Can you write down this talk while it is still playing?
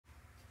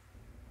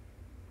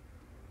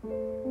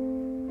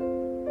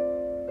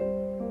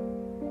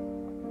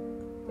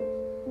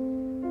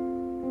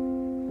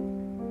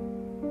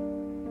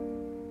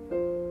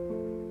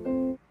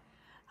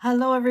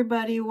Hello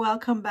everybody,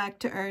 welcome back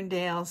to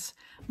Dale's.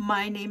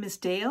 My name is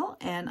Dale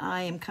and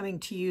I am coming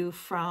to you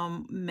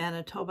from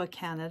Manitoba,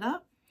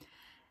 Canada.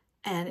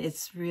 And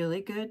it's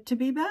really good to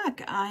be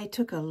back. I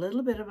took a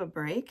little bit of a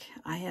break.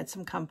 I had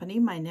some company.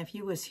 My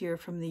nephew was here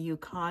from the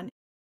Yukon.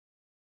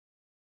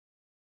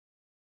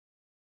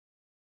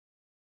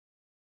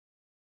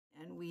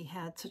 And we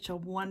had such a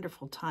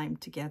wonderful time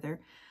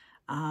together.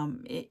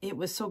 It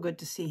was so good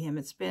to see him.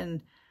 It's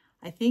been,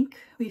 I think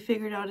we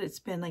figured out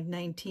it's been like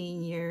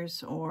 19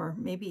 years or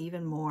maybe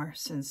even more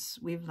since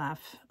we've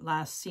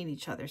last seen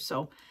each other.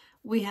 So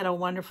we had a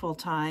wonderful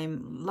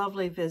time,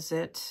 lovely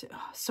visit.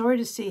 Sorry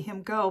to see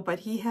him go, but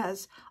he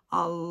has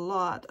a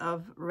lot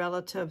of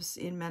relatives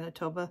in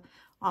Manitoba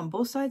on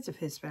both sides of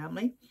his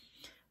family.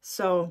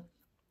 So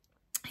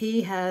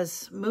he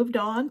has moved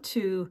on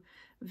to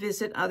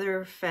visit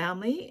other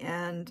family,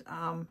 and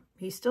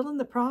he's still in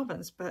the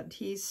province, but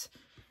he's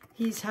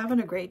having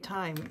a great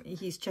time.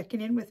 He's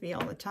checking in with me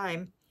all the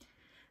time.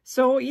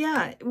 So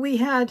yeah, we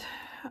had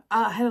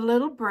a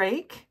little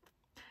break.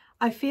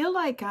 I feel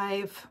like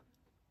I've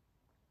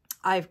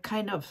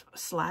kind of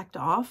slacked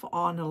off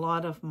on a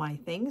lot of my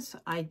things.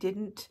 I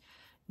didn't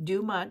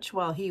do much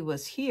while he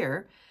was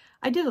here.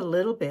 I did a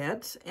little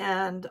bit,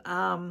 and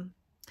I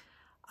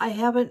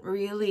haven't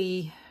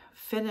really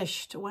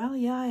finished. Well,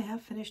 yeah, I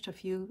have finished a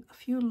few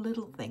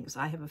little things.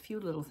 I have a few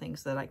little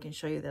things that I can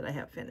show you that I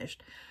have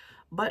finished.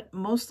 But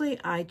mostly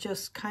I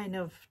just kind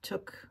of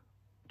took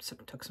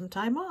some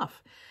time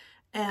off.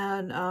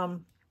 And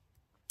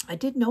I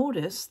did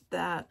notice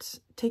that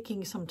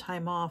taking some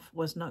time off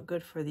was not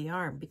good for the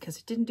arm because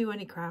it didn't do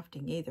any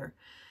crafting either.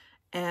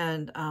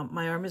 And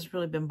my arm has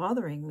really been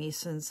bothering me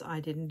since I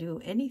didn't do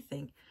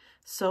anything.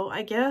 So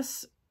I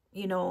guess,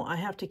 you know, I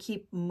have to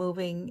keep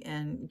moving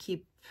and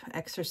keep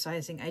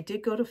exercising. I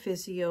did go to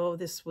physio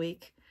this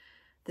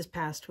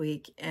past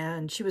week,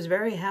 and she was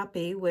very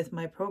happy with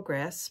my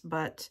progress,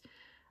 but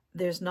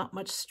there's not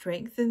much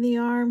strength in the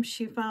arm,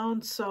 she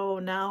found. So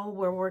now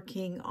we're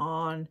working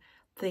on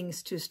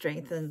things to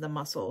strengthen the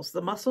muscles.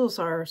 The muscles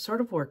are sort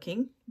of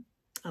working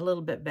a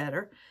little bit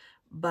better,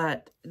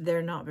 but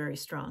they're not very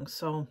strong.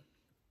 So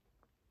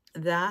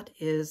that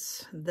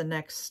is the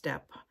next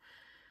step.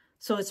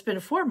 So it's been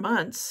 4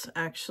 months,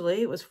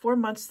 actually. It was 4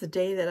 months the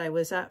day that I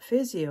was at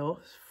physio,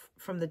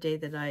 from the day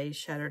that I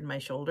shattered my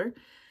shoulder.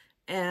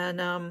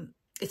 And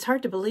it's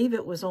hard to believe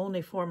it was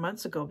only 4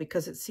 months ago,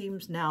 because it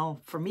seems now,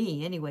 for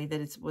me anyway,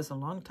 that it was a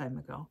long time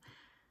ago.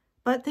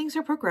 But things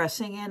are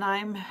progressing, and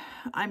I'm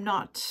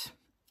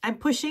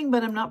pushing,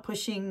 but I'm not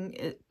pushing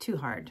it too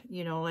hard.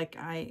 You know, like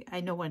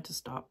I know when to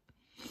stop.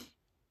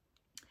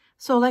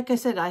 So like I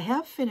said, I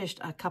have finished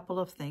a couple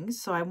of things.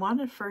 So I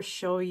want to first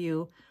show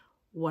you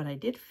what I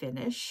did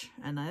finish,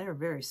 and they're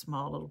very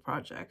small little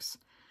projects.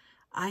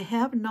 I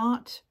have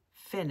not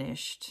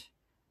finished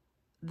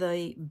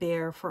the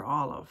bear for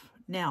Olive.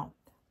 Now,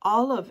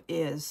 Olive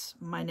is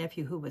my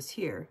nephew who was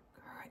here,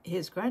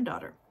 his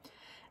granddaughter.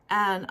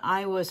 And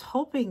I was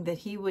hoping that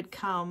he would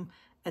come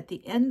at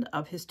the end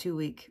of his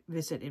 2-week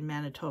visit in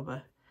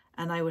Manitoba,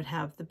 and I would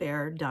have the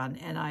bear done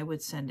and I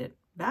would send it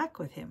back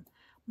with him.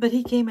 But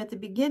he came at the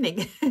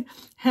beginning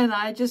and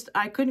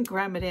I couldn't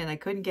cram it in. I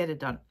couldn't get it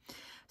done.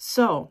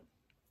 So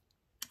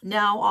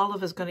now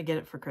Olive is going to get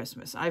it for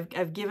Christmas.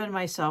 I've given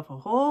myself a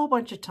whole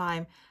bunch of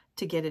time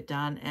to get it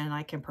done, and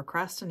I can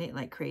procrastinate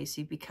like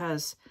crazy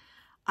because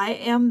I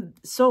am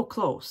so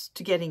close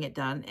to getting it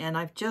done, and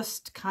I've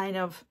just kind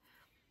of,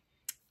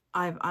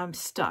 I'm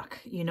stuck,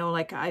 you know,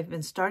 like I've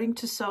been starting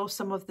to sew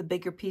some of the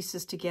bigger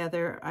pieces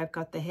together. I've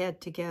got the head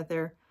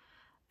together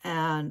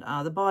and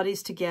the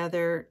bodies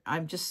together.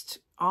 I'm just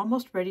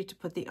almost ready to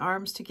put the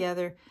arms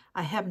together.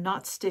 I have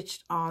not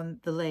stitched on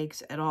the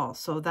legs at all.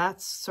 So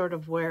that's sort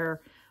of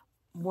where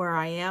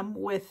I am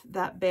with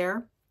that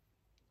bear.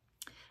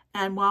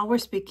 And while we're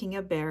speaking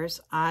of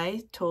bears,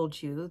 I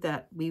told you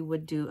that we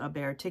would do a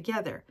bear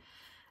together.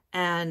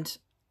 And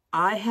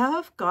I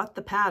have got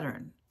the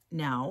pattern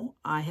now.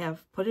 I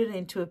have put it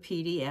into a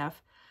PDF,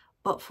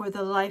 but for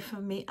the life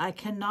of me, I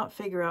cannot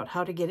figure out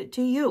how to get it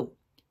to you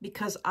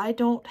because I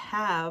don't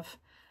have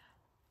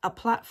a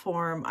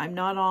platform. I'm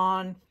not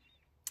on,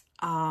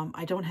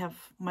 I don't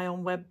have my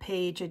own web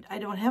page. I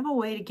don't have a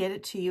way to get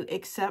it to you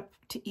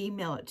except to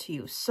email it to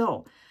you.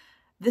 So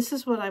this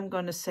is what I'm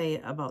going to say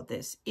about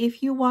this.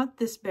 If you want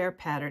this bear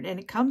pattern, and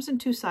it comes in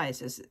 2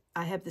 sizes.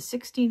 I have the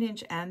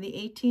 16-inch and the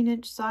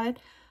 18-inch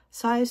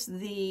size.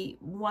 The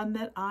one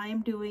that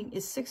I'm doing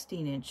is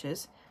 16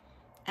 inches.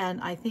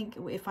 And I think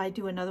if I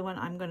do another one,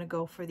 I'm going to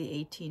go for the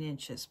 18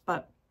 inches.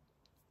 But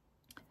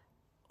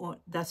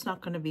well, that's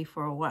not going to be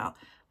for a while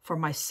for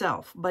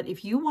myself. But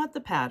if you want the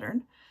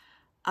pattern,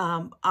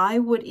 I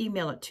would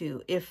email it to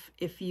you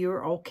if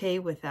you're okay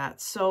with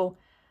that. So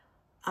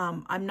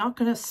I'm not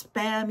going to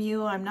spam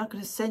you. I'm not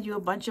going to send you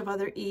a bunch of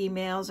other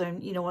emails.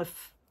 And, you know,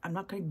 if I'm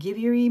not going to give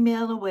your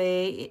email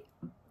away,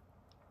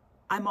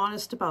 I'm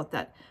honest about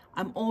that.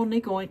 I'm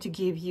only going to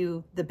give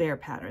you the bear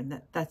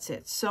pattern. That's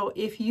it. So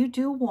if you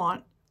do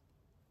want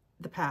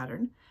the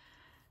pattern,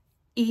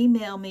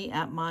 email me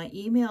at my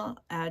email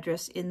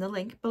address in the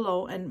link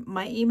below. And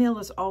my email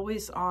is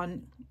always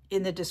on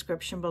in the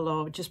description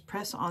below. Just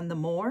press on the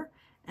more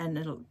and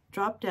it'll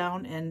drop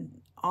down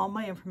and all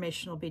my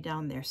information will be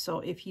down there. So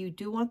if you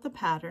do want the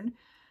pattern,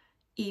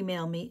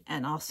 email me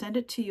and I'll send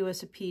it to you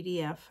as a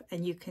PDF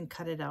and you can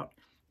cut it out.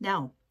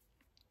 Now,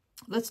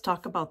 let's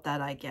talk about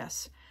that, I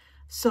guess.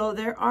 So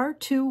there are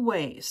two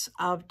ways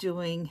of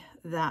doing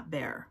that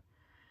bear.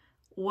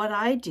 What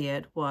I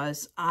did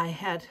was I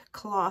had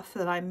cloth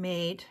that I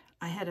made.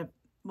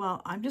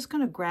 Well, I'm just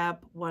going to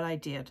grab what I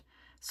did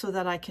so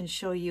that I can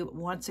show you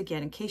once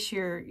again, in case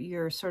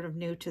you're sort of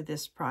new to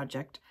this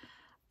project.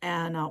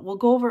 And we'll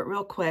go over it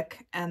real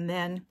quick, and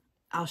then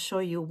I'll show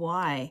you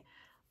why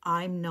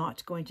I'm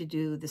not going to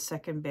do the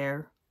second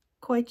bear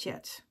quite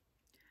yet.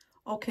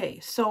 Okay,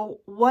 so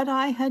what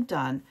I had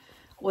done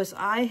was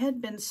I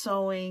had been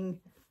sewing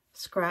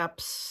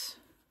scraps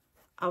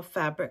of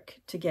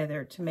fabric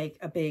together to make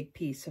a big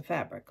piece of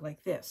fabric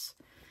like this.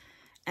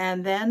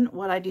 And then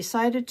what I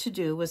decided to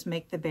do was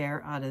make the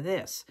bear out of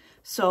this.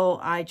 So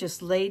I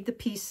just laid the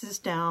pieces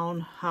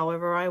down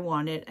however I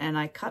wanted, and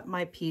I cut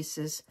my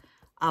pieces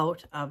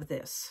out of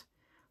this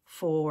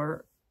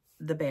for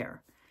the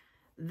bear.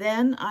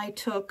 Then I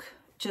took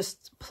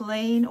just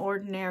plain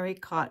ordinary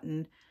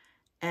cotton,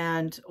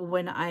 and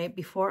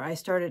before I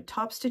started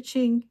top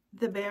stitching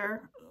the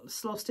bear,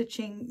 slow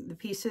stitching the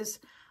pieces,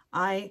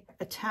 I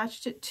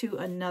attached it to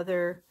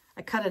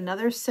I cut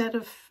another set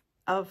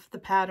of the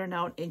pattern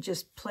out in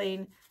just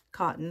plain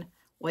cotton,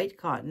 white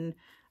cotton.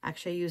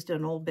 Actually, I used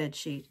an old bed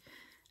sheet,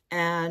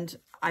 and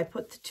I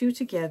put the two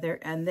together,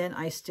 and then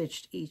I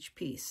stitched each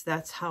piece.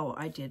 That's how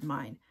I did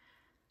mine.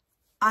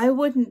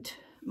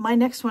 My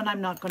next one,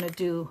 I'm not going to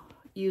do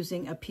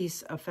using a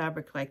piece of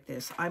fabric like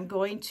this. I'm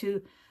going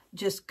to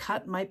just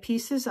cut my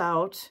pieces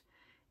out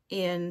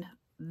in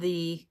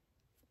the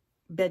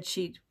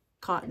bedsheet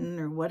cotton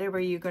or whatever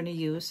you're going to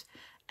use,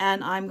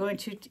 and I'm going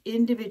to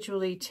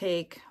individually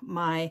take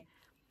my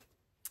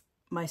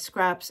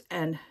scraps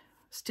and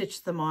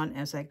stitch them on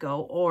as I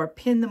go, or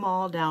pin them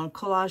all down,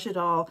 collage it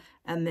all,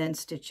 and then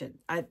stitch it.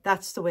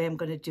 That's the way I'm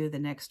going to do the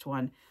next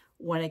one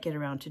when I get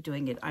around to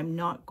doing it. I'm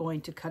not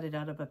going to cut it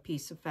out of a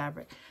piece of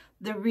fabric.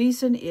 The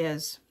reason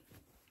is,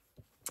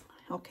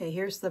 okay,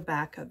 here's the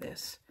back of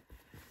this.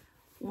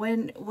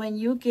 When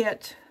you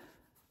get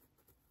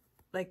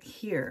like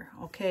here,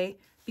 okay,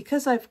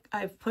 because I've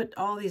put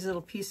all these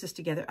little pieces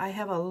together, I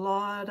have a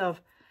lot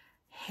of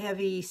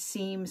heavy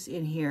seams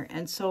in here.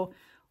 And so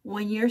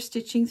when you're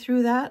stitching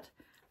through that,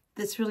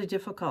 it's really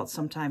difficult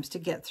sometimes to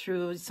get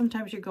through.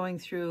 Sometimes you're going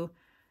through,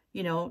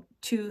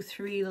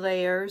 2-3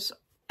 layers.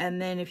 And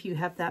then if you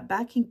have that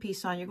backing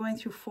piece on, you're going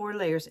through 4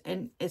 layers,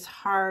 and it's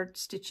hard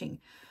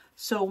stitching.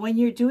 So when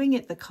you're doing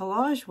it the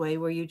collage way,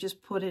 where you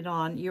just put it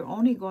on, you're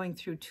only going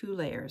through 2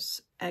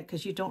 layers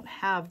because you don't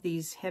have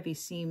these heavy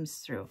seams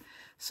through.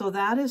 So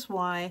that is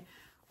why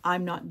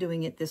I'm not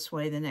doing it this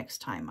way the next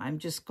time. I'm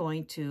just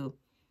going to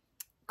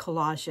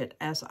collage it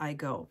as I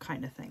go,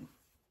 kind of thing.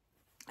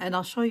 And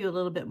I'll show you a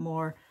little bit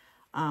more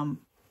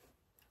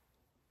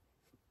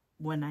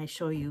when I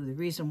show you the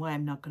reason why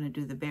I'm not going to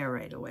do the bear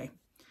right away.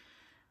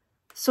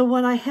 So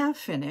what I have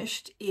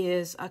finished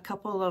is I've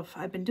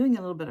been doing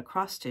a little bit of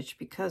cross stitch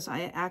because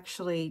I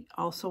actually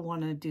also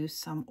want to do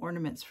some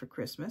ornaments for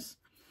Christmas.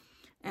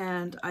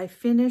 And I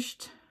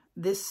finished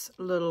this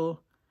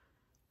little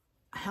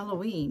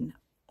Halloween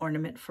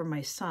ornament for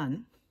my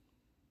son.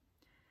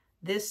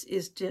 This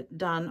is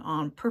done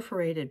on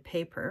perforated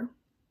paper,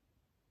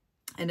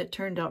 and it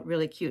turned out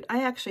really cute.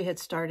 I actually had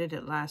started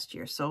it last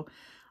year, so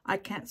I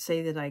can't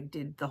say that I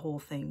did the whole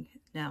thing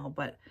now,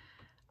 but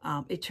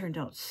it turned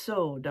out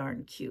so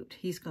darn cute.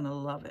 He's going to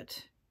love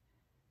it.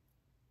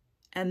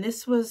 And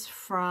this was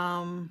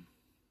from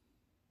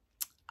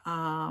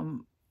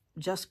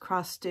Just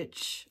Cross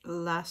Stitch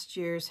last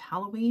year's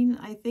Halloween,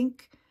 I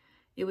think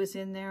it was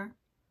in there.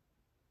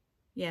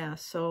 Yeah,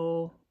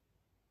 so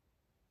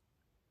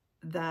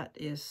that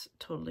is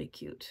totally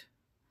cute.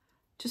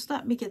 Just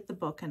let me get the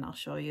book and I'll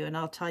show you, and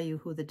I'll tell you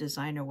who the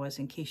designer was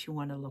in case you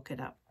want to look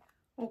it up.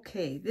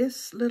 Okay,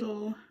 this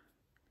little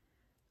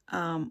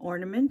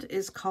ornament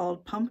is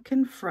called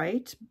Pumpkin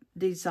Fright,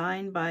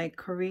 designed by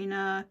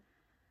Corina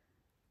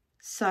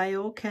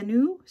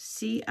Ciocanu,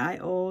 C-I-O-C-A-N-U,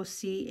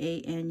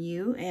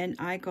 and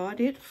I got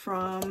it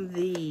from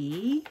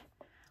the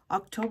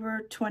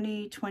October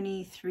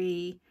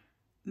 2023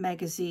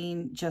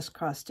 magazine, Just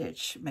Cross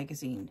Stitch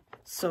magazine.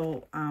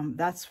 So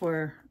that's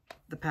where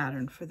the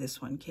pattern for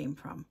this one came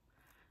from,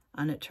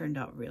 and it turned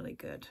out really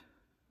good.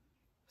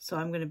 So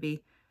I'm going to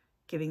be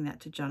giving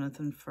that to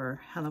Jonathan for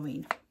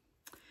Halloween.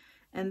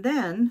 And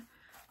then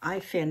I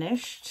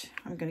finished,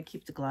 I'm going to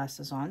keep the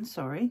glasses on,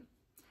 sorry.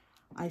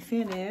 I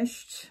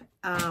finished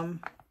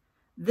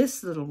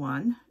this little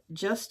one,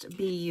 Just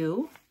Be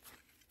You.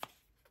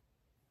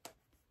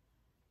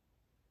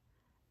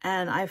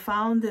 And I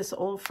found this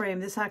old frame.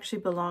 This actually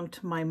belonged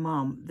to my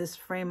mom. This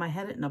frame, I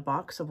had it in a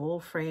box of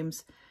old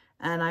frames,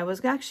 and I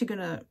was actually going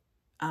to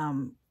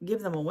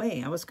give them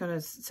away. I was going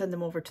to send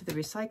them over to the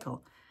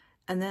recycle.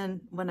 And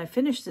then when I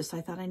finished this,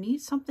 I thought I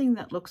need something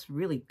that looks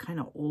really kind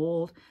of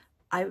old.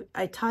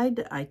 I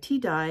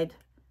tea-dyed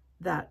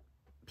that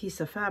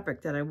piece of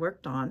fabric that I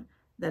worked on,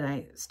 that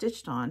I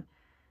stitched on,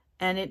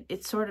 and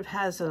it sort of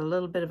has a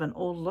little bit of an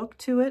old look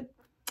to it.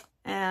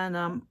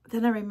 And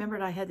then I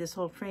remembered I had this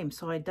old frame,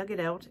 so I dug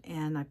it out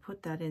and I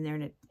put that in there,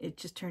 and it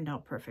just turned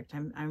out perfect.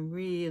 I'm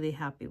really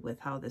happy with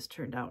how this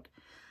turned out.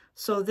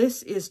 So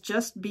this is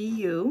Just Be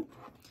You,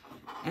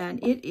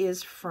 and it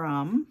is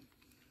from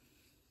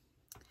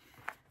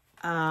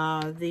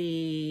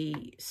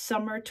the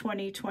Summer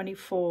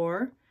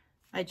 2024.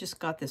 I just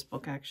got this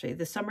book, actually.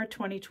 The Summer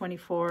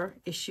 2024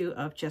 issue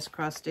of Just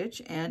Cross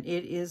Stitch, and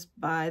it is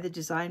by the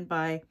design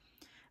by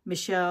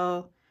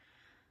Michelle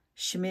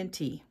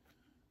Schminti.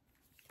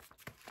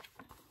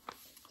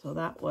 So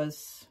that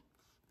was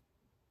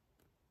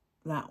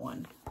that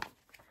one.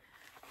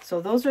 So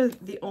those are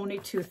the only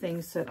two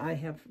things that I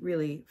have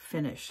really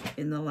finished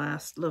in the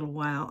last little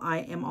while. I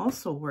am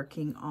also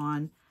working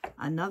on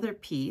another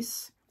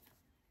piece,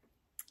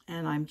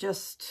 and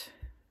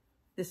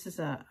this is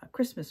a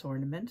Christmas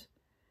ornament.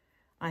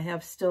 I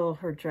have still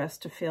her dress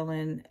to fill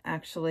in.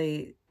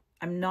 Actually,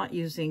 I'm not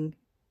using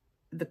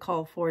the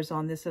call fours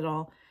on this at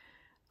all.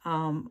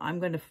 I'm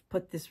going to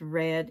put this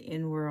red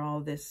in where all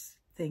this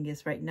thing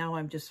is. Right now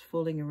I'm just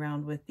fooling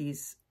around with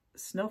these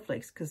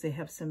snowflakes because they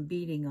have some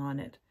beading on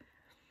it.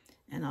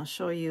 And I'll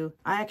show you.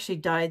 I actually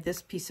dyed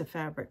this piece of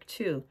fabric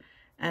too.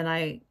 And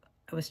I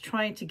was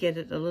trying to get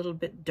it a little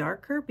bit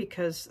darker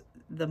because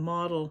the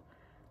model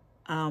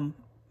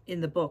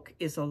in the book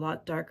is a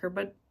lot darker.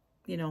 But,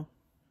 you know,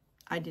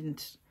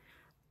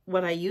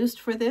 what I used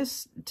for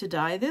this, to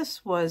dye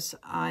this, was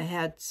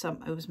I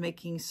was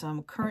making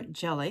some currant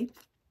jelly.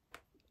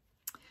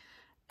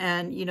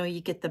 And, you know,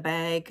 you get the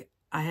bag.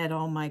 I had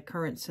all my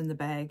currants in the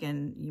bag,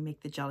 and you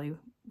make the jelly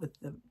with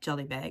the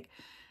jelly bag.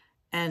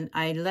 And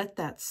I let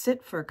that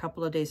sit for a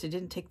couple of days. I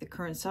didn't take the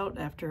currants out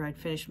after I'd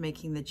finished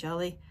making the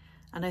jelly.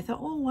 And I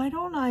thought, oh, why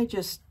don't I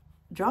just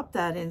drop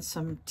that in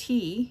some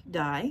tea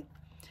dye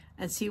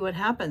and see what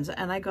happens?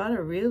 And I got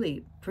a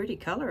really pretty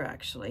color,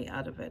 actually,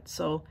 out of it.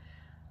 So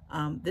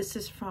this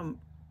is from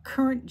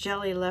currant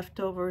jelly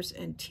leftovers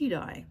and tea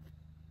dye.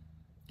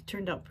 It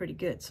turned out pretty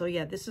good. So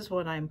yeah, this is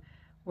what I'm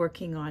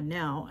working on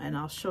now, and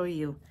I'll show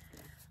you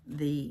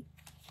the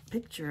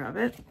picture of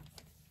it.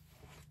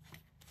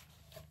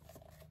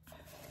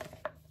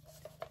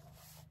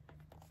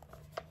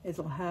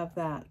 It'll have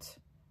that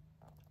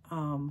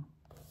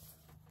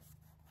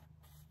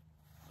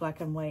black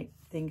and white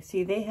thing.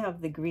 See, they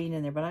have the green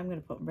in there, but I'm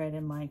going to put red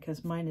in mine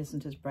because mine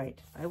isn't as bright.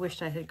 I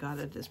wish I had got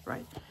it as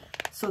bright.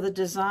 So the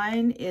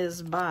design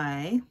is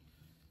by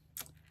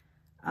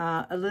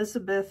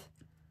Elizabeth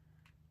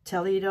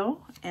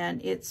Toledo,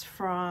 and it's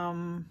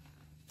from,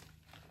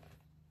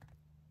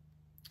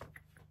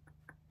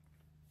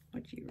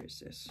 what year is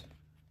this?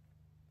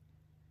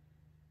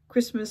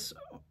 Christmas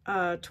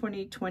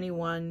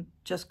 2021,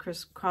 Just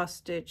Cross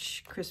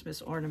Stitch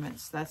Christmas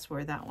Ornaments. That's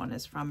where that one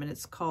is from, and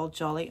it's called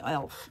Jolly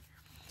Elf.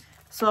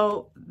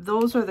 So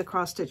those are the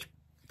cross stitch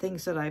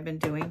things that I've been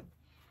doing.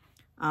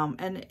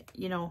 And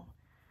you know,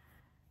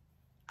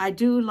 I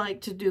do like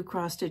to do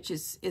cross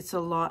stitches. It's a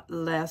lot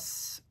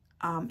less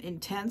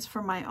intense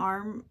for my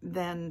arm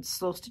than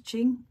slow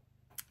stitching.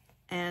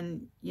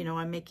 And you know,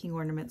 I'm making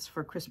ornaments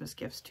for Christmas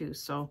gifts too.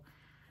 So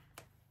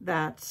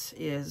that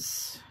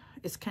is,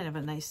 it's kind of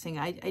a nice thing.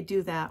 I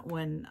do that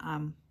when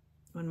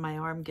my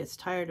arm gets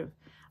tired of.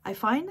 I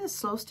find that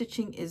slow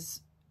stitching is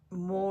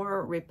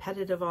more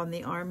repetitive on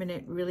the arm, and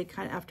it really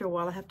kind of, after a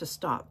while I have to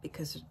stop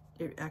because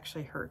it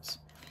actually hurts.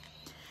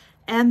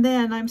 And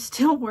then I'm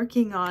still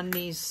working on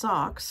these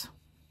socks.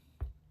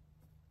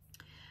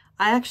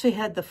 I actually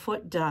had the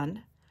foot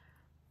done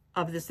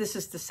of this. This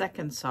is the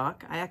second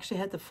sock. I actually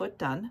had the foot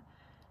done,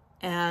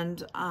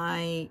 and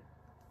I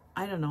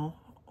don't know,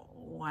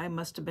 I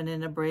must have been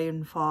in a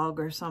brain fog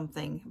or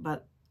something,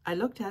 but I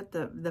looked at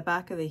the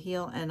back of the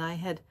heel, and I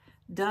had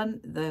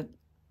done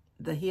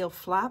the heel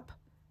flap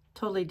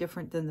totally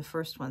different than the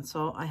first one.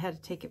 So I had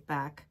to take it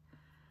back.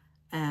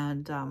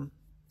 And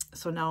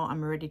so now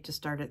I'm ready to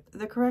start it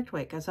the correct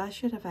way, because I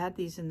should have had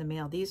these in the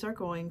mail. These are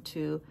going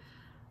to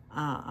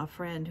a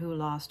friend who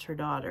lost her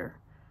daughter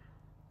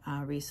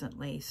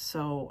recently.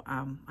 So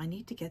I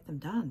need to get them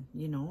done.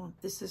 You know,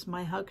 this is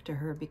my hug to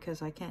her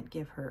because I can't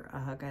give her a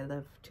hug. I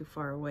live too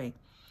far away.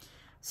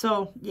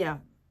 So yeah,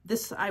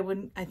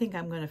 I think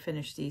I'm going to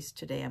finish these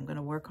today. I'm going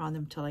to work on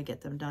them till I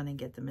get them done and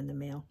get them in the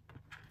mail.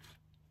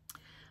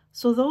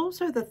 So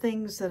those are the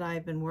things that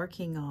I've been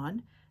working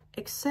on,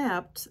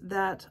 except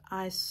that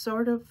I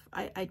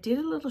did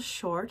a little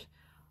short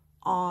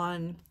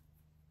on,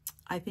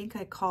 I think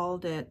I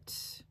called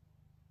it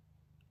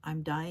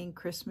I'm Dying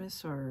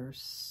Christmas or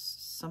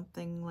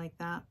something like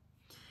that.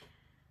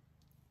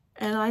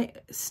 And I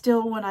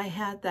still, when I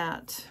had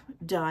that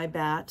dye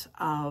bat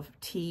of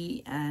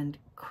tea and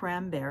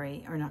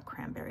cranberry, or not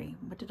cranberry,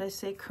 what did I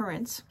say?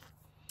 Currants.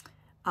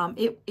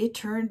 It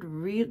turned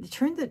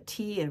the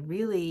tea a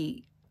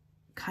really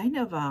kind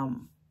of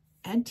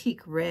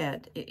antique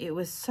red. It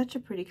was such a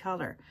pretty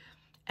color.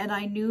 And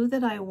I knew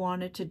that I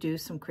wanted to do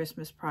some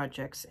Christmas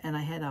projects, and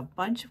I had a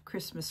bunch of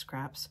Christmas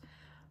scraps.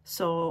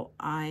 So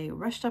I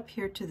rushed up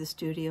here to the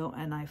studio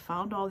and I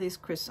found all these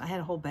I had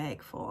a whole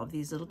bag full of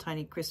these little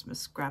tiny Christmas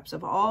scraps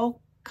of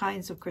all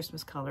kinds of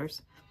Christmas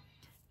colors.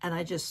 And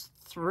I just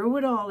threw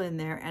it all in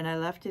there, and I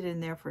left it in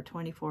there for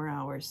 24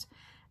 hours.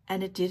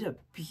 And it did a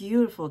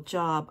beautiful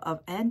job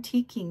of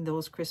antiquing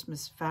those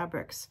Christmas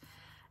fabrics.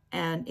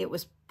 And it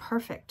was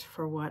perfect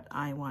for what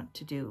I want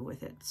to do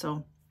with it.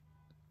 So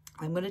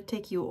I'm going to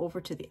take you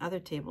over to the other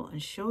table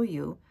and show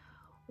you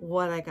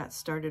what I got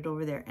started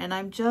over there. And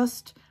I'm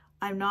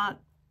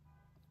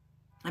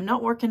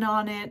not working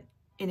on it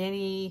in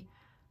any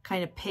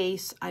kind of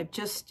pace. I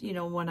just, you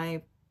know, when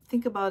I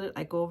think about it,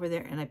 I go over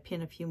there and I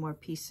pin a few more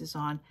pieces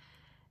on,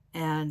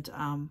 and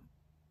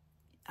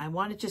I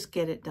want to just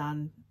get it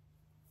done,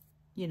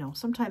 you know,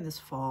 sometime this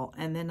fall.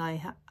 And then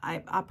I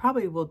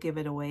probably will give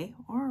it away,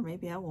 or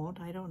maybe I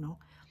won't, I don't know.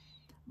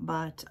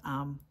 But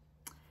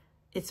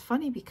it's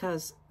funny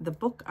because the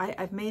book,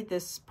 I've made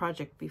this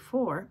project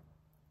before,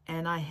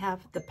 and I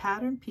have the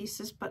pattern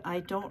pieces, but I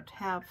don't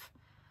have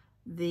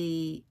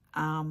the,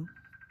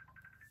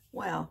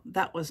 well,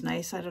 that was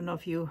nice. I don't know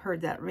if you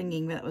heard that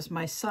ringing. That was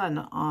my son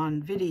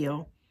on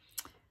video.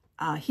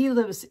 He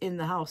lives in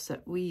the house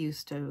that we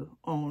used to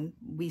own.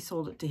 We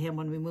sold it to him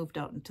when we moved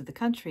out into the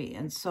country.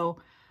 And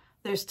so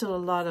there's still a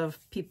lot of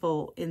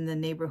people in the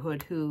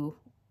neighborhood who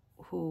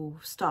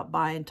stop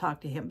by and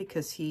talk to him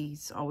because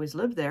he's always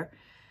lived there.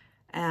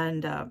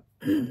 And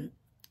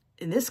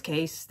in this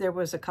case, there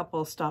was a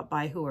couple stopped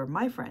by who were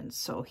my friends.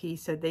 So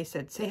they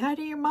said, say hi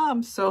to your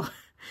mom. So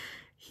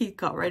he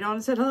got right on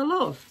and said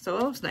hello. So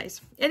that was nice.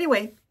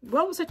 Anyway,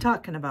 what was I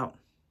talking about?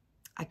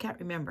 I can't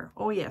remember.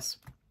 Oh, yes,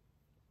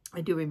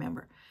 I do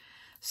remember.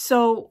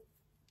 So,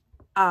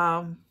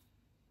 no,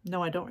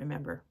 I don't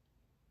remember.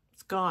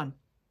 It's gone.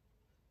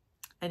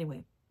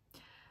 Anyway,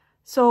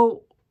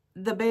 so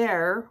the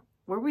bear,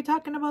 were we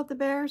talking about the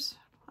bears?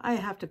 I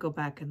have to go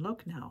back and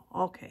look now.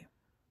 Okay.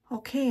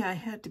 Okay, I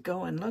had to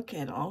go and look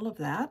at all of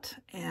that,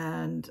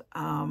 and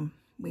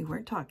we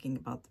weren't talking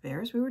about the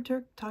bears. We were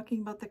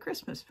talking about the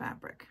Christmas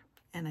fabric,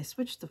 and I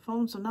switched the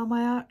phone, so now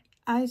my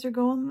eyes are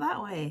going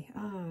that way.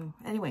 Oh,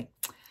 anyway,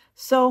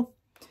 so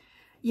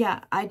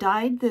yeah, I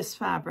dyed this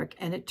fabric,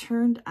 and it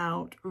turned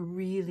out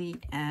really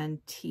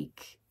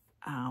antique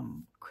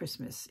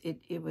Christmas.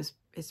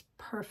 It's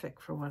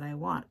perfect for what I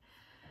want.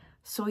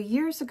 So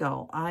years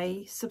ago,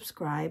 I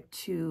subscribed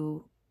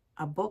to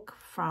a book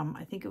from,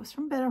 I think it was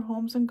from Better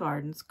Homes and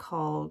Gardens,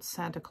 called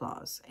Santa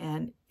Claus.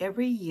 And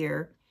every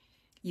year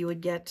you would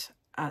get,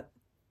 I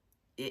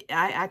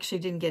actually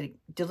didn't get it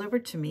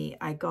delivered to me.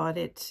 I got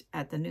it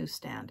at the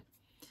newsstand.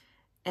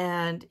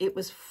 And it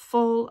was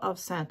full of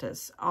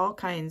Santas, all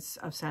kinds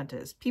of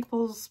Santas.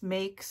 People's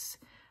makes,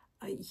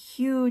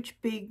 huge,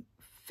 big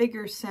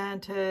figure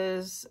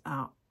Santas,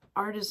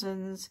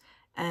 artisans.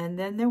 And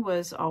then there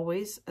was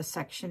always a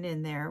section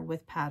in there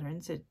with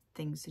patterns and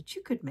things that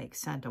you could make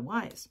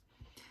Santa-wise.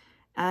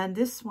 And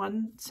this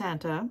one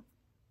Santa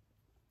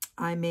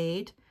I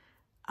made,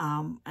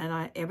 and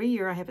every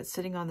year I have it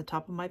sitting on the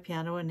top of my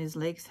piano, and his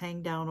legs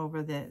hang down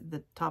over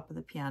the top of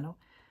the piano.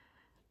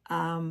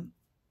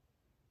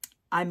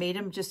 I made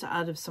him just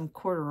out of some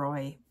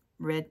corduroy,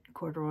 red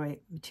corduroy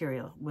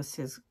material, was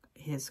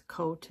his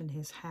coat and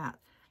his hat.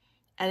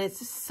 And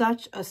it's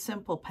such a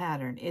simple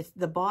pattern.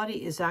 The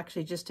body is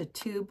actually just a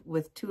tube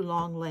with two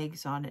long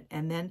legs on it,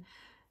 and then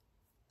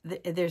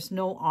there's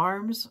no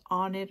arms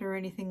on it or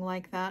anything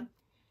like that.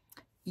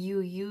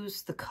 You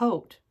use the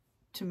coat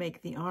to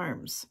make the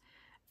arms.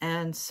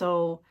 And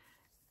so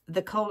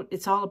the coat,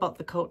 it's all about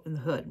the coat and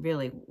the hood,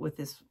 really, with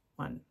this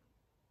one.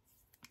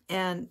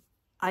 And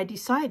I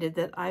decided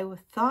that I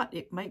thought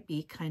it might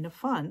be kind of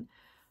fun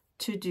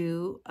to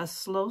do a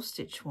slow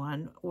stitch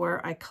one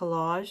where I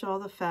collage all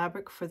the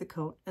fabric for the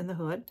coat and the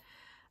hood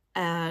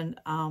and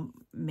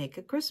make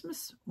a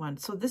Christmas one.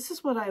 So this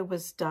is what I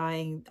was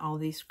dyeing all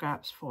these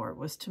scraps for,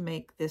 was to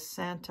make this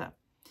Santa.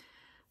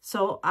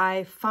 So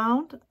I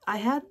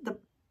had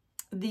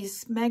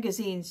these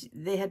magazines,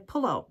 they had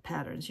pull-out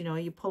patterns. You know,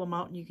 you pull them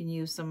out and you can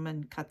use them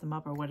and cut them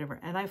up or whatever.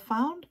 And I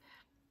found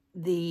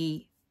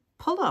the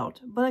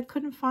pull-out, but I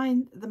couldn't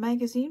find the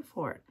magazine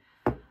for it.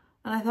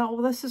 And I thought,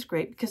 well, this is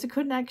great, because I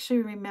couldn't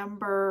actually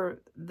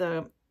remember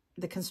the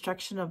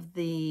construction of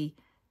the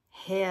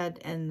head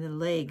and the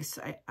legs.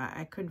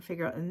 I couldn't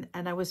figure out,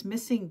 and I was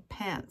missing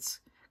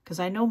pants, because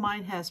I know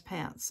mine has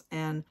pants,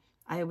 and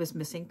I was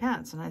missing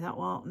pants. And I thought,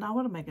 well, now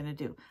what am I going to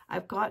do?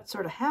 I've got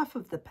sort of half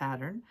of the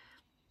pattern,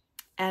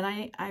 and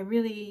I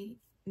really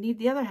need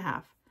the other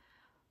half.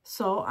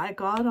 So I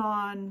got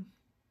on,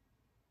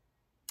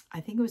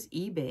 I think it was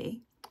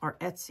eBay or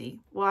Etsy.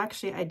 Well,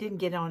 actually, I didn't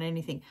get on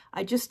anything.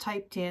 I just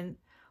typed in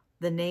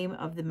the name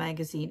of the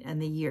magazine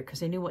and the year,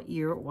 because I knew what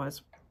year it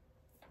was.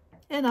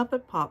 And up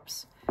it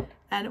pops.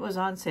 And it was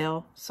on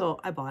sale, so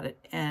I bought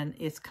it. And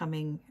it's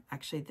coming,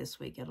 actually, this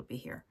week. It'll be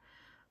here.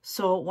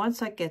 So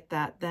once I get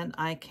that, then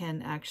I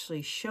can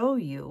actually show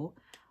you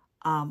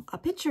a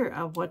picture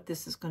of what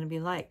this is going to be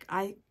like.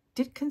 I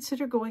did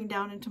consider going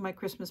down into my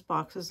Christmas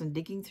boxes and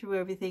digging through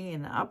everything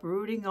and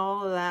uprooting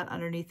all of that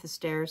underneath the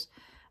stairs.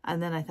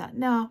 And then I thought,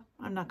 no,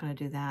 I'm not going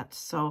to do that.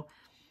 So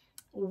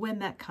when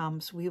that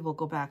comes, we will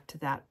go back to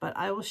that. But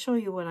I will show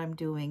you what I'm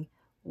doing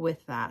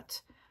with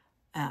that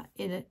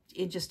in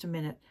just a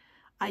minute.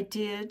 I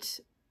did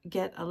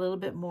get a little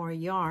bit more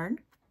yarn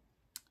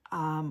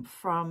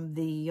from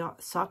the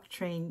Sock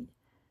Train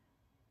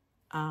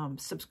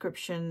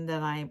subscription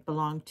that I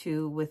belong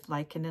to with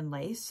Lichen and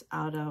Lace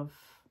out of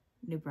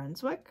New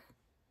Brunswick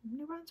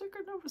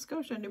or Nova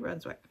Scotia? New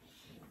Brunswick.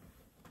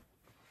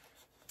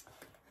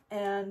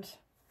 And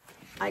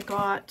I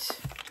got,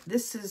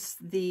 this is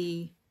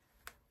the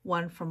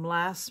one from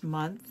last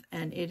month,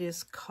 and it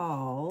is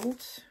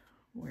called,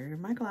 where are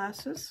my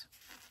glasses?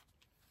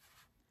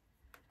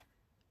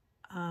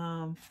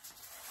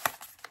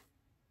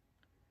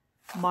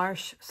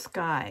 Marsh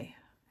Sky.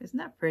 Isn't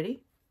that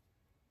pretty?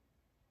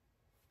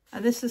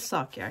 And this is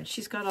sock yarn.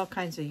 She's got all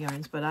kinds of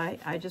yarns, but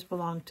I just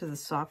belong to the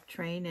Sock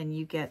Train, and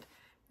you get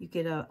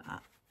a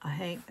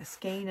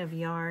skein of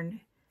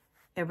yarn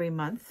every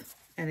month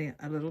and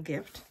a little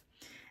gift.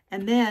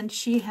 And then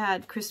she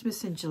had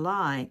Christmas in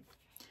July,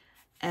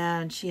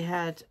 and she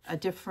had a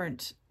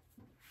different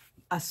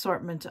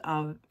assortment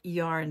of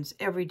yarns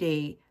every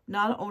day,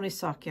 not only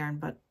sock yarn,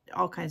 but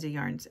all kinds of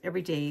yarns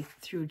every day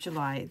through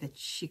July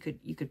that you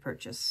could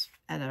purchase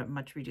at a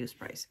much reduced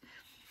price.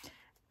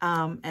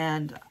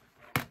 And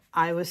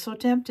I was so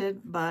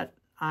tempted, but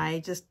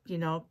I just, you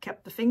know,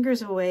 kept the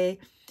fingers away,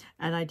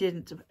 and I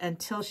didn't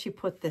until she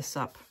put this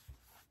up.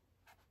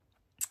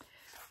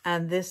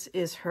 And this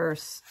is her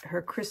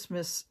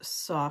Christmas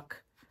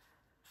sock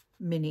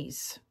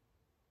minis.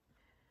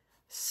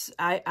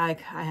 I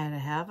had to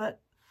have it.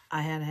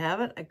 I had to have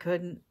it. I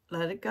couldn't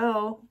let it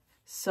go.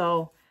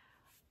 So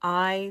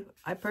I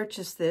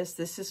purchased this.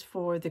 This is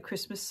for the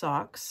Christmas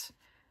socks.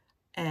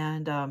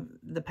 And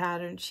the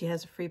pattern, she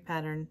has a free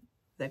pattern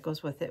that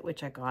goes with it,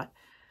 which I got.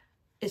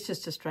 It's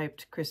just a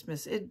striped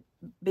Christmas. It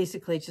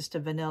basically just a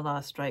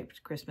vanilla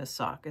striped Christmas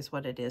sock is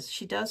what it is.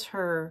 She does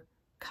her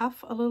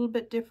cuff a little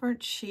bit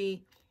different.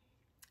 She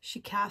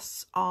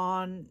casts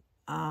on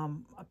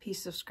a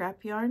piece of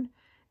scrap yarn,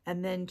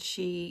 and then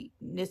she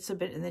knits a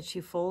bit, and then she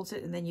folds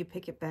it, and then you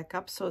pick it back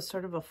up. So it's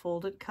sort of a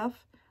folded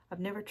cuff. I've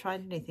never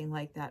tried anything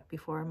like that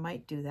before. I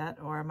might do that,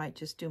 or I might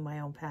just do my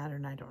own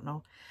pattern. I don't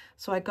know.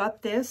 So I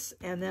got this,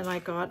 and then I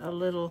got a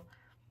little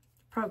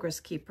progress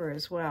keeper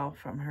as well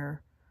from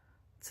her.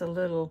 It's a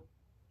little,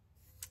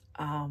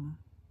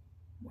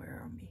 where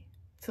are we?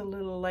 It's a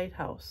little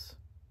lighthouse.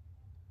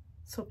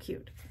 So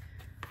cute.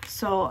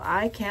 So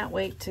I can't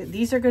wait to,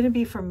 these are going to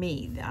be for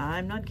me.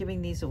 I'm not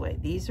giving these away.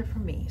 These are for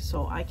me.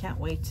 So I can't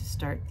wait to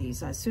start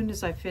these. As soon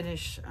as I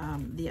finish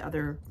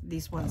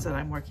these ones that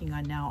I'm working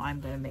on now, I'm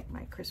going to make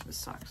my Christmas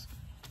socks.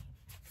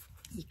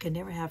 You can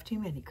never have too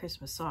many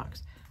Christmas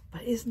socks.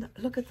 But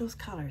look at those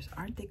colors.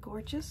 Aren't they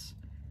gorgeous?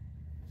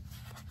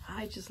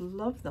 I just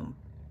love them.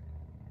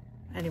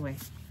 Anyway,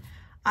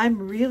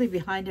 I'm really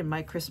behind in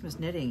my Christmas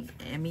knitting.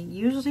 I mean,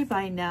 usually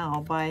by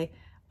now, by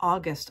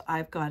August,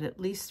 I've got at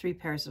least 3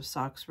 pairs of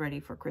socks ready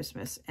for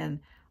Christmas, and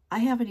I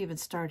haven't even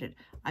started.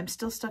 I'm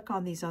still stuck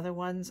on these other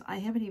ones. I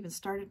haven't even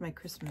started my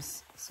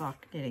Christmas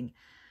sock knitting,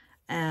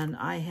 and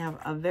I have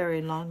a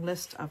very long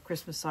list of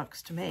Christmas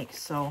socks to make.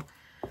 So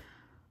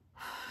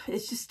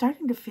it's just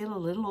starting to feel a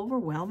little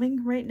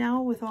overwhelming right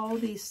now with all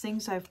these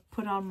things I've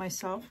put on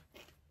myself.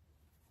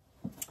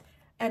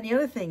 And the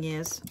other thing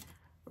is,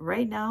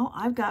 right now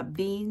I've got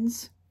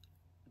beans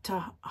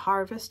to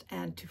harvest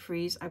and to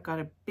freeze. I've got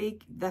a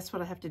big, that's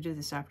what I have to do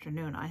this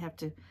afternoon. I have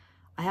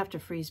to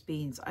freeze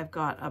beans. I've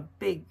got a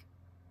big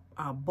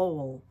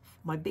bowl.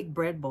 My big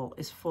bread bowl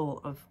is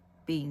full of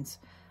beans.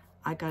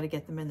 I got to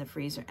get them in the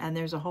freezer, and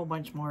there's a whole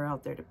bunch more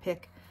out there to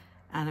pick.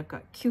 And I've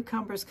got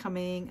cucumbers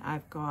coming.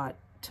 I've got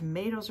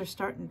tomatoes are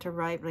starting to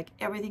ripe. Like,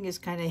 everything is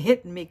kind of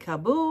hitting me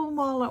kaboom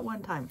all at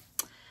one time.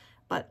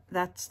 But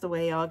that's the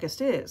way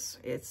August is.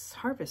 It's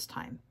harvest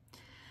time.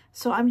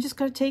 So I'm just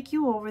going to take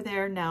you over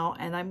there now,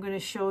 and I'm going to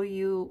show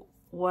you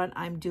what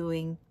I'm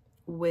doing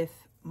with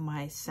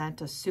my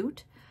Santa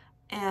suit.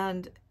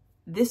 And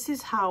this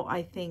is how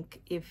I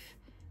think, if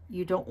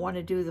you don't want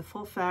to do the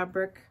full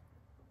fabric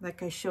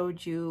like I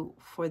showed you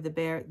for the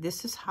bear,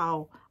 this is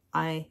how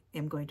I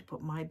am going to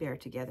put my bear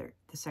together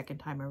the second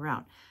time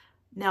around.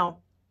 Now,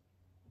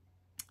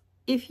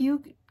 if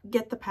you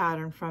get the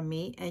pattern from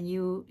me and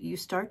you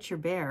start your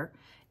bear,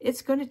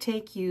 it's going to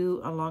take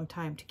you a long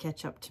time to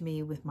catch up to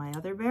me with my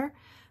other bear.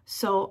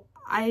 So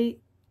I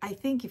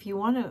think if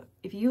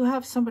you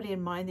have somebody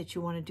in mind that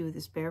you want to do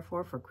this bear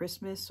for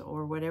Christmas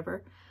or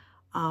whatever,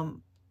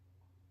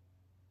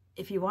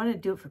 if you want to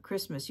do it for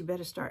Christmas, you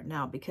better start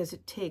now, because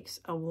it takes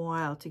a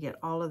while to get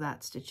all of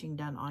that stitching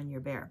done on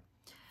your bear.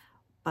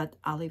 But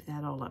I'll leave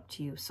that all up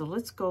to you. So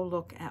let's go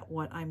look at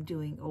what I'm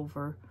doing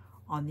over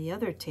on the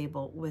other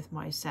table with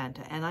my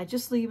Santa. And I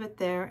just leave it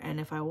there, and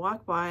if I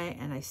walk by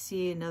and I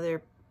see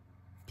another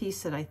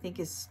piece that I think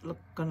is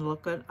going to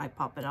look good, I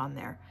pop it on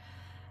there.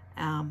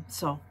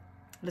 So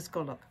let's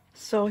go look.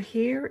 So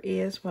here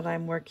is what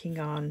I'm working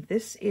on.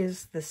 This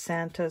is the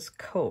Santa's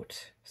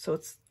coat. So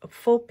it's a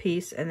full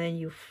piece, and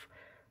then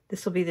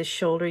this will be the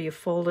shoulder. You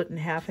fold it in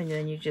half, and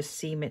then you just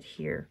seam it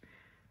here.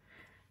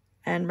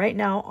 And right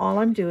now, all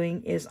I'm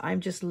doing is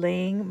I'm just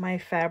laying my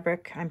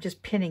fabric. I'm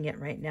just pinning it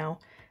right now.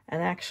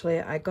 And actually,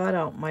 I got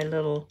out my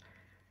little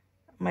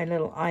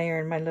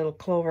iron, my little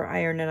clover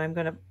iron, and I'm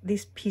gonna,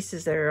 these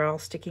pieces that are all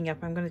sticking up,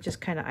 I'm gonna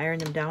just kind of iron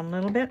them down a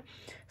little bit.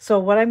 So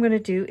what I'm gonna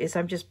do is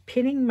I'm just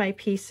pinning my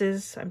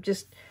pieces. I'm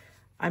just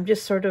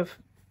sort of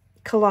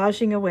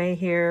collaging away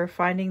here,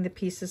 finding the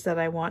pieces that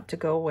I want to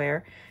go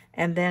where,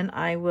 and then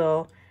I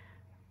will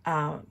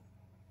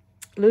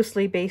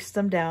loosely baste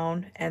them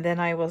down, and then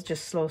I will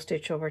just slow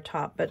stitch over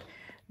top. But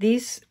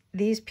these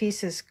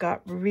pieces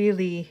got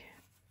really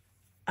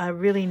a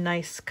really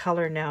nice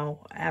color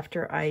now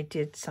after I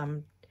did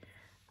some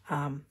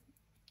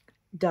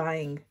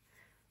dyeing.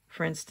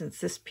 For instance,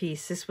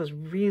 this was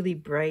really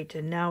bright,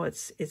 and now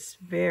it's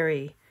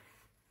very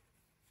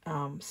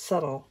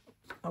subtle.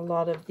 A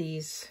lot of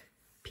these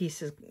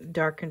pieces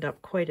darkened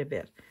up quite a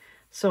bit.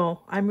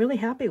 So I'm really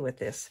happy with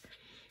this.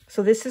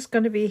 So this is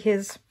going to be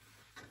his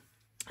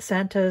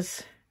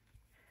Santa's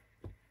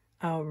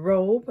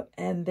robe,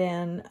 and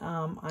then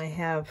I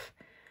have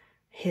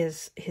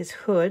his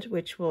hood,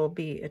 which will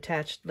be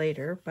attached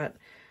later. But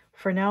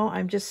for now,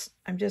 I'm just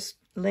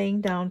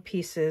laying down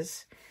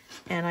pieces,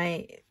 and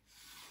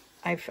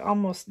I've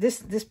almost,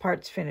 this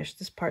part's finished,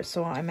 this part,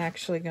 so I'm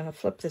actually going to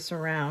flip this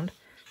around.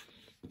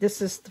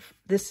 This is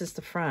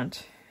the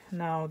front.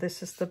 Now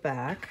this is the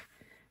back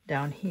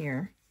down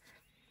here,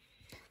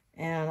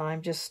 and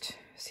I'm just,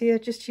 see, I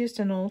just used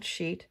an old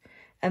sheet,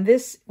 and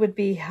this would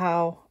be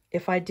how,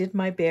 if I did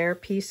my bare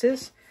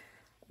pieces,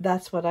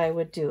 that's what I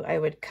would do. I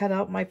would cut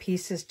out my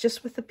pieces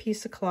just with a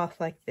piece of cloth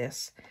like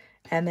this,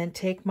 and then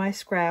take my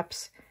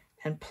scraps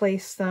and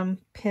place them,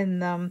 pin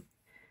them,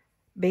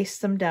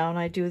 baste them down.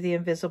 I do the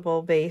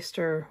invisible baste,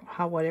 or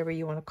whatever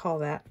you want to call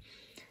that.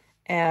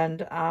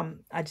 And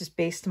I just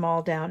baste them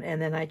all down,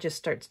 and then I just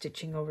start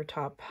stitching over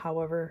top.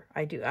 However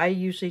I do. I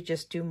usually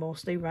just do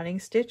mostly running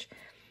stitch.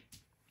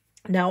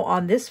 Now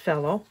on this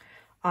fellow,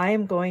 I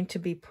am going to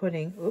be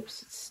putting,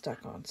 oops, it's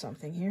stuck on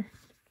something here.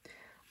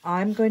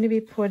 I'm going to be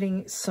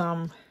putting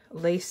some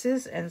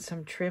laces and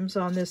some trims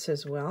on this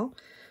as well.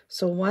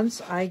 So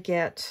once I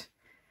get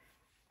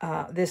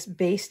this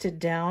basted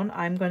down,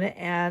 I'm going to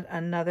add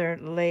another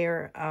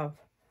layer of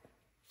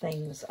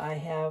things. I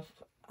have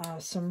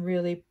some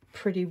really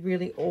pretty,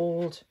 really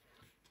old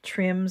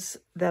trims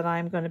that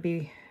I'm going to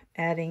be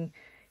adding,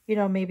 you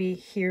know, maybe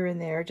here and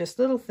there, just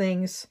little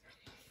things.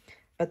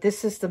 But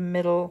this is the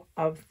middle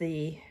of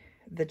the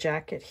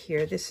jacket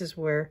here. This is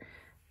where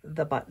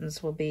the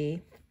buttons will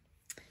be.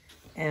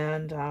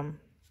 And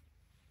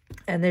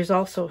there's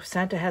also,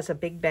 Santa has a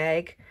big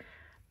bag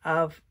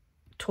of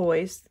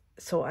toys,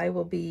 so I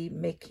will be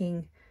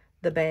making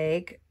the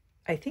bag.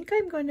 I think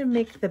I'm going to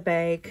make the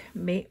bag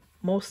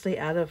mostly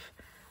out of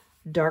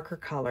darker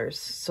colors,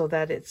 so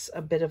that it's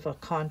a bit of a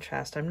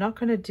contrast. I'm not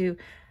going to do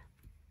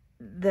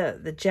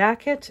the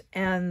jacket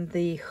and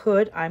the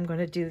hood. I'm going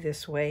to do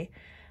this way,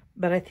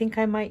 but I think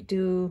I might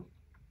do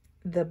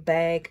the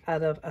bag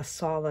out of a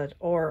solid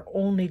or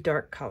only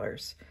dark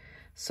colors.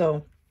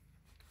 So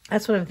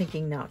that's what I'm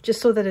thinking now,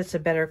 just so that it's a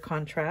better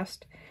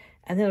contrast.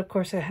 And then of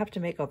course I have to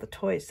make all the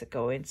toys that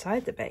go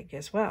inside the bag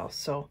as well.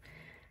 So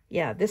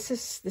yeah, this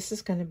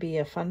is going to be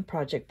a fun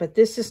project, but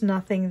this is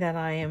nothing that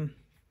I'm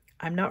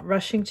not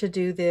rushing to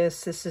do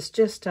this. This is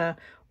just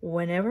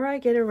whenever I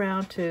get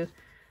around to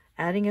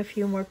adding a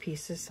few more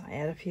pieces, I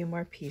add a few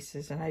more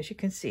pieces. And as you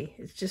can see,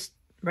 it's just,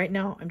 right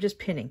now, I'm just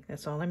pinning.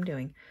 That's all I'm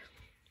doing.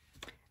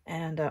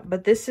 And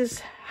but this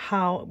is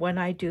how, when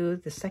I do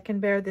the second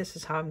bear, this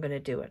is how I'm going to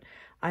do it.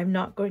 I'm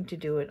not going to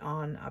do it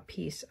on a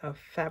piece of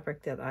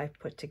fabric that I've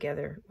put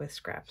together with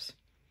scraps.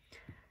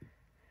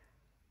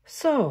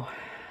 So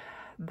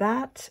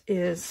that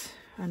is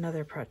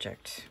another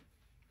project.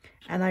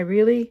 And I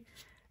really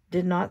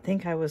did not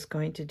think I was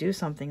going to do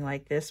something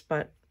like this,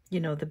 but you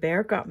know, the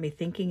bear got me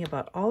thinking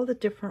about all the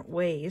different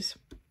ways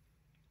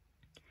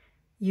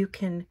you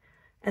can,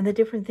 and the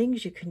different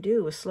things you can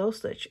do with slow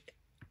stitch,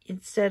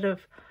 instead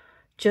of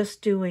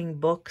just doing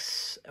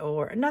books,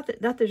 or not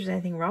that there's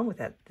anything wrong with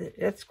that.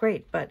 That's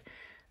great, but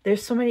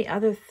there's so many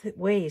other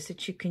ways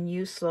that you can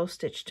use slow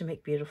stitch to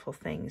make beautiful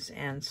things,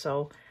 and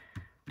so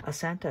a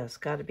Santa's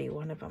got to be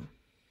one of them.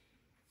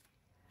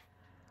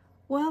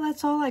 Well,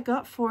 that's all I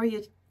got for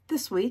you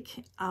this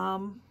week.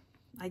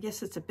 I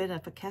guess it's a bit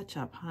of a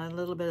catch-up, a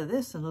little bit of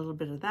this and a little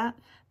bit of that.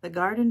 The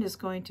garden is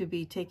going to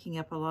be taking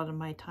up a lot of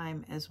my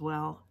time as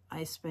well.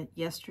 I spent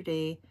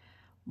yesterday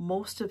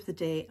most of the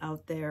day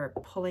out there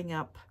pulling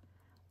up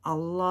a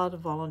lot of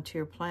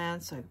volunteer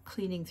plants. I'm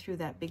cleaning through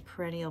that big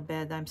perennial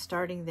bed. I'm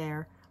starting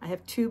there. I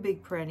have 2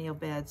 big perennial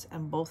beds,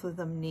 and both of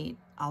them need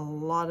a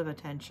lot of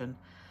attention.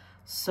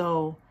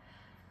 So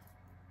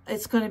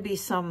it's going to be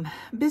some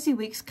busy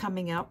weeks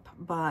coming up,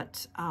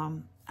 but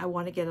I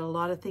want to get a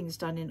lot of things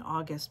done in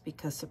August,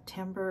 because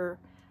September,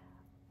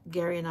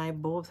 Gary and I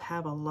both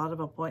have a lot of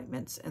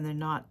appointments, and they're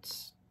not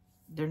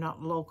they're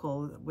not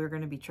local. We're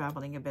going to be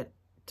traveling a bit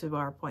to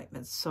our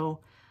appointments.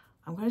 So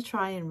I'm going to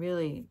try and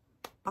really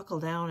buckle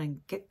down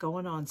and get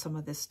going on some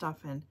of this stuff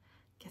and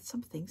get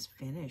some things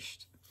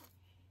finished,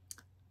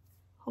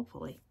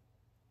 hopefully.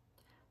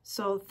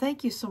 So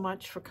thank you so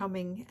much for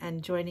coming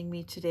and joining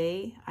me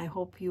today. I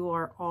hope you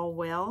are all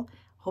well.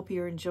 Hope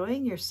you're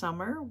enjoying your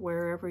summer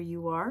wherever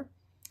you are.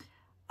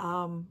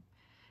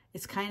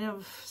 It's kind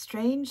of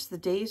strange. The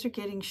days are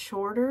getting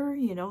shorter.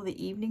 You know,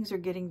 the evenings are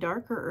getting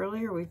darker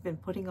earlier. We've been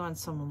putting on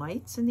some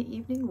lights in the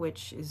evening,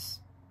 which is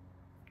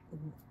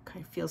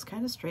feels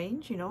kind of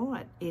strange, you know,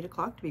 at 8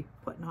 o'clock to be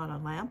putting on a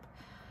lamp.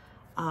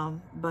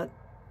 But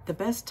the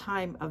best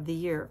time of the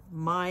year,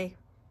 my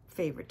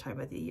favorite time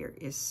of the year,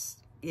 is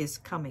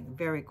coming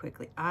very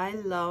quickly. I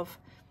love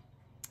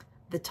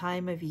the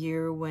time of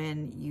year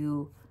when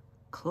you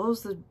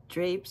close the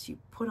drapes, you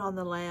put on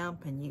the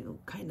lamp, and you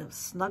kind of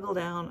snuggle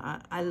down.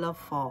 I love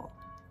fall.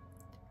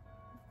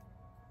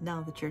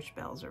 Now the church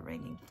bells are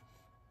ringing.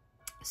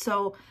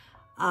 So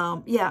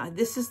yeah,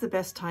 this is the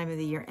best time of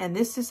the year. And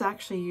this is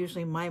actually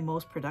usually my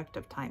most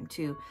productive time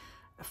too.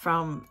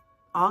 From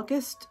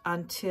August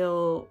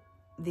until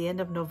the end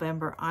of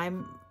November,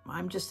 I'm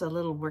just a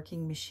little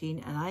working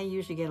machine, and I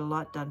usually get a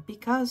lot done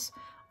because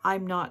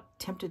I'm not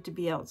tempted to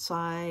be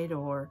outside,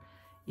 or,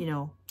 you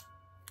know,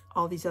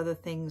 all these other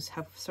things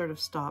have sort of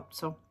stopped.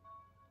 So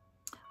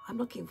I'm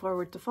looking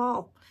forward to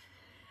fall.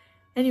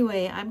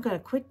 Anyway, I'm going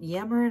to quit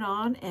yammering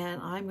on,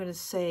 and I'm going to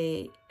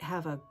say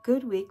have a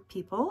good week,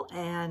 people,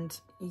 and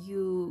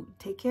you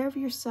take care of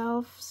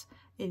yourselves.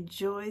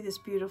 Enjoy this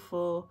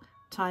beautiful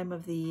time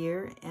of the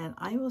year, and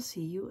I will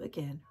see you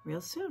again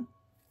real soon.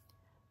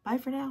 Bye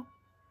for now.